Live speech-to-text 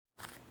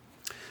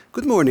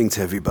Good morning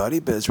to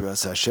everybody.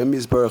 Bezras Hashem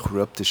Yisbarach.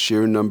 We're up to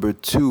shir number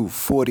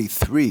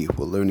 243.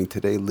 We're learning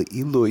today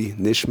Le'ilui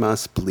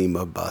Nishmas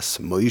Blima Bas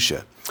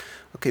Moishe.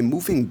 Okay,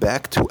 moving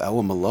back to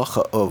our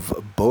malacha of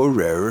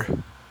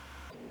Borer.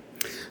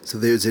 So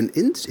there's an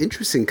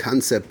interesting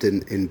concept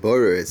in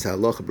Borer. It's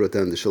halacha brought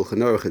down the Shulchan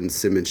Aruch and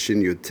Siman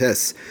Shin Yud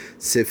Tes,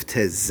 Sif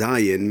Tes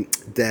Zayin,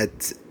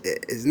 that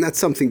is not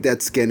something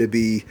that's going to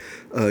be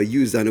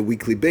used on a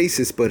weekly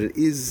basis, but it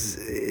is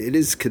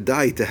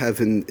kedai to have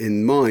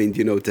in mind,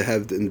 to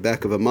have in the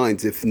back of our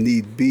minds, if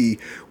need be,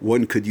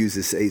 one could use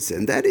this eitzah.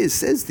 And that is,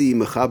 says the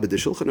Mechaber, the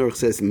Shulchan Aruch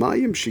says,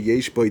 Mayim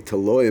sheyesh boi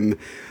taloim,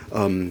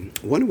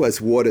 one who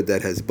has water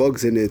that has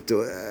bugs in it,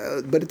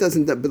 but it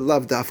doesn't,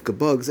 lav dafka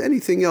bugs,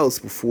 anything else,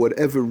 for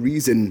whatever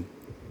reason,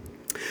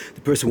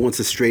 the person wants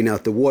to strain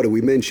out the water.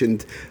 We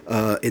mentioned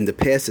in the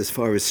past, as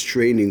far as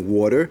straining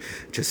water,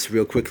 just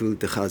real quickly,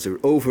 the chazer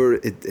over,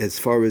 as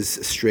far as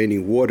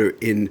straining water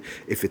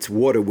if it's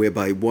water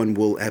whereby one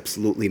will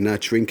absolutely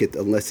not drink it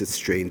unless it's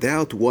strained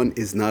out, one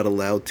is not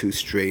allowed to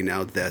strain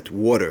out that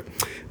water.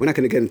 We're not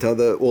going to get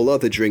into all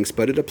other drinks,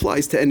 but it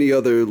applies to any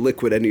other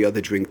liquid, any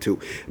other drink too.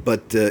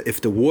 But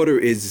if the water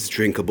is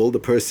drinkable, the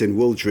person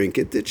will drink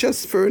it. It's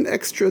just for an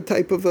extra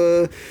type of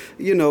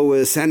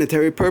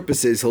sanitary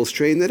purposes, he'll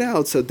strain it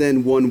out. So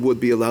then one would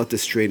be allowed to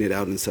strain it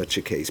out in such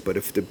a case. But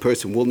if the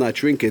person will not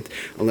drink it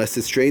unless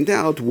it's strained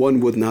out,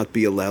 one would not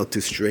be allowed to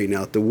strain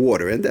out the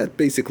water. And that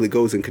basically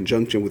goes in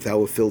conjunction with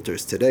our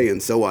filters today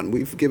and so on.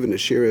 We've given a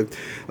share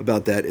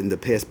about that in the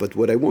past. But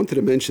what I wanted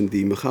to mention,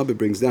 the Mechaber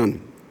brings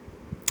down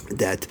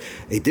that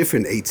a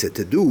different eitzah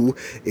to do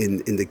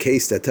in the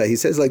case that he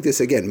says like this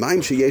again,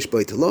 one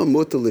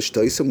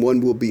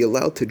will be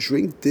allowed to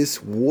drink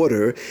this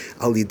water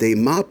al yidei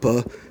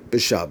mapa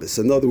b'Shabbos.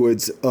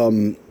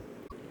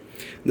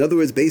 In other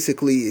words,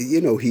 basically,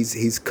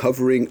 he's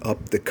covering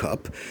up the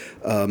cup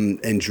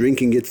and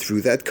drinking it through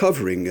that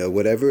covering,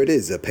 whatever it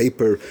is, a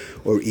paper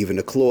or even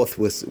a cloth,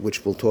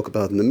 which we'll talk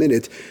about in a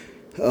minute.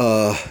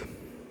 So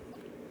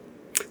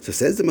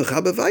says the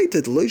Mechaber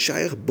weiter,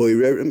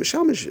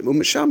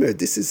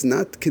 this is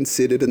not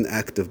considered an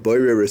act of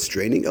boirer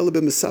restraining.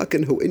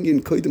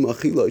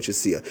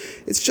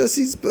 It's just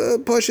he's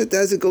pashat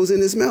as it goes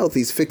in his mouth.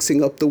 He's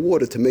fixing up the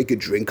water to make it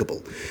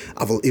drinkable.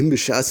 But he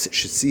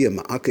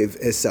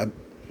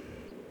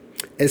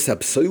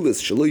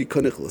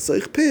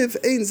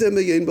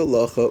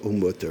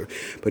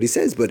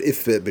says, but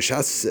if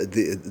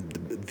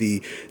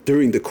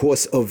during the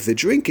course of the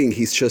drinking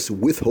he's just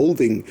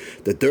withholding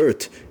the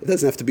dirt, it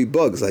doesn't have to be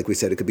bugs, like we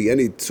said, it could be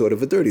any sort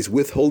of a dirt. He's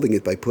withholding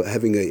it by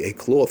having a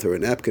cloth or a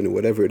napkin or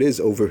whatever it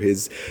is over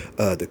his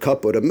the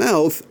cup or the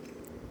mouth,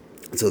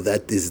 so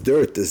that this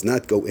dirt does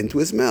not go into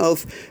his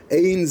mouth.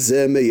 Ein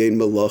zeh me'ein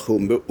malacha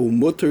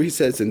umuter, he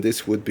says, and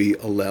this would be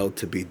allowed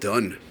to be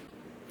done.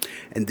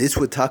 And this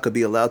would taka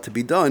be allowed to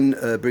be done,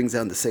 brings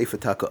down the Sefer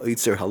Taka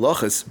Oitzer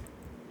Halachas,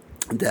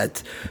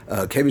 that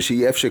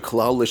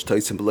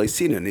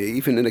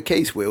even in a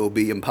case where it will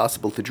be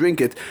impossible to drink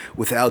it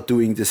without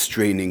doing the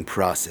straining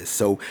process.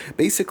 So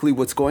basically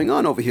what's going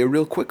on over here,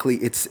 real quickly,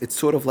 it's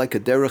sort of like a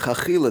derech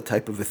achila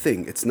type of a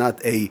thing. It's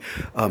not a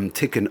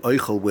tikkun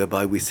oichel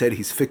whereby we said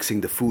he's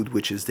fixing the food,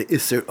 which is the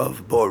iser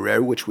of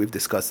borer, which we've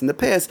discussed in the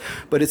past,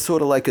 but it's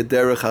sort of like a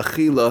derech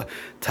achila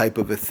type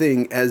of a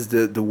thing. As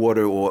the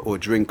water or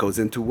drink goes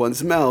into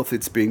one's mouth,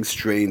 it's being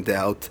strained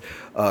out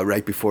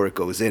right before it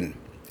goes in.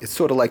 It's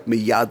sort of like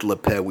miyad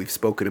lepeh we've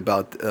spoken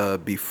about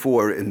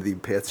before in the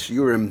past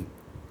shiurim,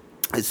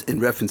 in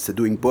reference to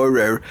doing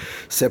borer,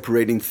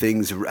 separating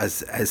things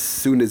as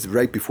soon as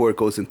right before it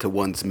goes into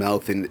one's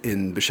mouth. In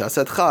b'shas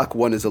adchak,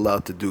 one is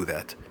allowed to do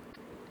that.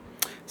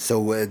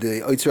 So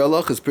the Oitzer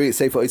Halachas,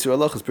 Sefer Oitzer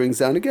Halachas brings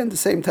down again the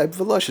same type of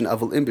a lashon.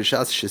 Aval im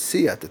b'shas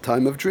shasi, at the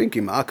time of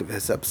drinking, ma'akav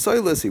hesab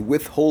soilas, he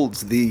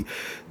withholds the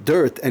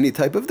dirt, any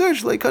type of dirt,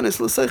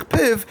 leikanis l'seich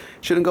piv,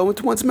 shouldn't go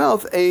into one's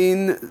mouth.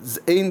 Ein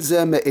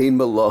zeh me'ein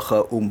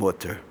malacha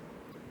umuter.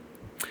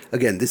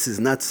 Again, this is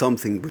not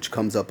something which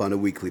comes up on a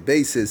weekly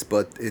basis,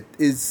 but it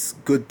is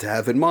good to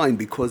have in mind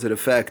because of the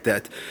fact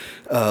that,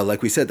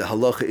 like we said, the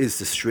halacha is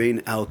to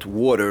strain out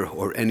water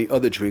or any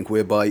other drink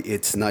whereby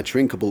it's not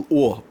drinkable,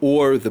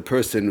 or the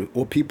person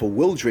or people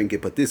will drink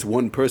it, but this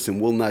one person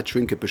will not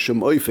drink it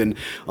b'shum oifen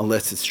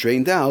unless it's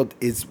strained out.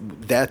 Is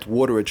that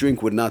water or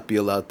drink would not be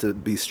allowed to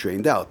be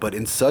strained out, but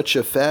in such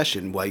a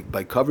fashion,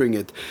 by covering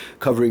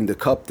the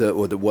cup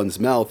or the one's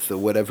mouth or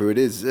whatever it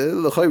is,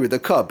 the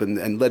cup,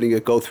 and letting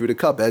it go through the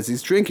cup as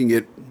he's drinking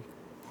it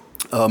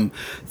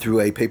through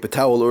a paper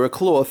towel or a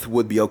cloth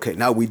would be okay.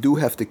 Now, we do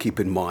have to keep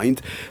in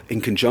mind, in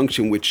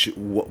conjunction with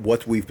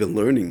what we've been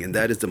learning, and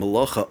that is the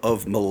malacha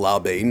of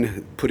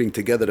malabain, putting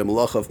together the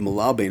malacha of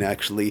malabain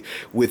actually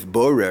with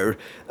borer.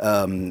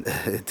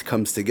 It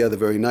comes together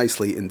very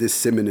nicely in this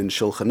siman in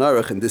Shulchan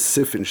Aruch, and this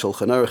sif in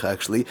Shulchan Aruch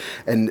actually.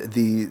 And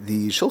the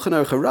Shulchan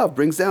Aruch Harav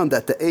brings down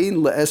that the ein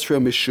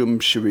le'esra mishum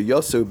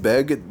shiriyaso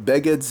beged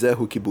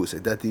zehu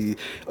kibuse, that the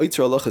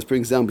Oitzer Halachas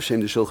brings down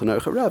b'shem the Shulchan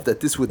Aruch Harav that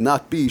this would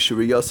not be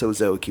shiriyaso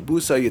zeu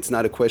kibusai. It's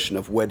not a question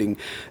of wetting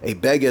a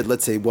beged.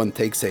 Let's say one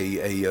takes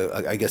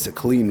a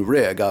clean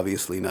rag,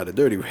 obviously not a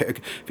dirty rag,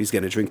 if he's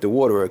going to drink the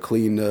water, or a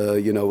clean, a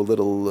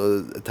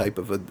little type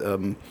of a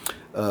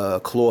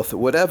cloth or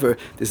whatever.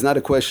 There's not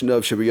a question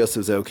of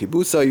shebiyasa zeu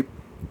kibusai,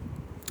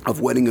 of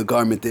wetting a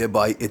garment,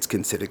 thereby it's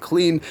considered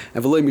clean.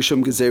 And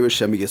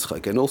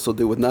also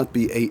there would not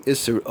be a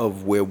isser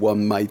of where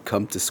one might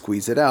come to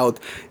squeeze it out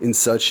in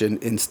such an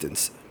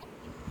instance.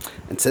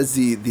 And says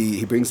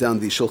he brings down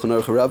the Shulchan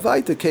Aruch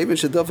Ravaita Kevin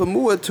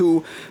Shadavamua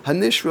to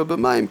Hanishra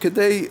B'Mayim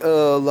Kedei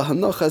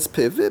Lahanochas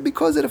Piv,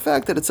 because of the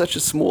fact that it's such a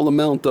small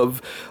amount of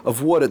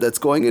water that's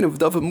going in. Of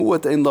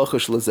Davamuat Ein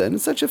Lachash Lazen, in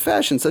such a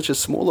fashion, such a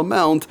small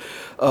amount,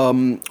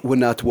 we're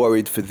not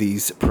worried for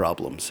these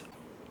problems.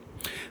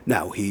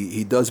 Now,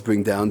 he does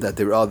bring down that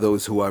there are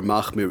those who are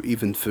machmir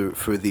even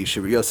for the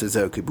shiriyas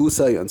ezer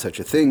kibusai on such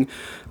a thing,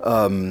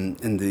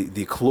 and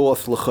the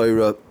cloth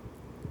l'chayra.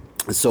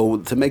 So,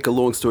 to make a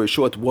long story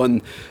short,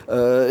 one,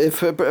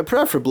 if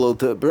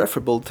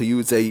preferable to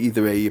use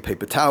either a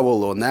paper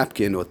towel or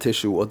napkin or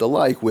tissue or the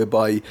like,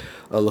 whereby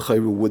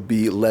l'chayru would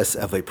be less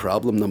of a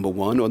problem, number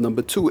one. Or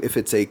number two, if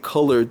it's a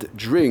colored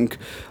drink,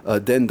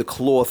 then the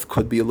cloth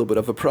could be a little bit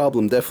of a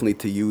problem. Definitely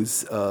to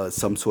use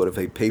some sort of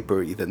a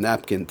paper, either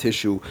napkin,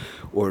 tissue,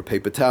 or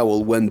paper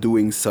towel when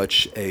doing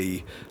such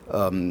a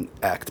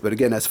act. But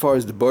again, as far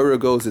as the bora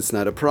goes, it's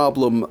not a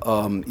problem.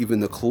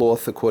 Even the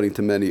cloth, according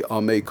to many,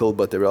 are makel,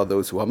 but there are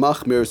those who are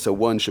machmir, so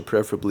one should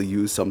preferably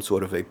use some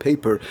sort of a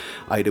paper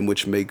item,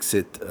 which makes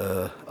it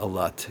a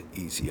lot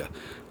easier.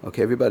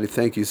 Okay, everybody,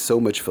 thank you so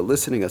much for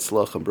listening.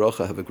 Atzlach and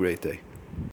bracha. Have a great day.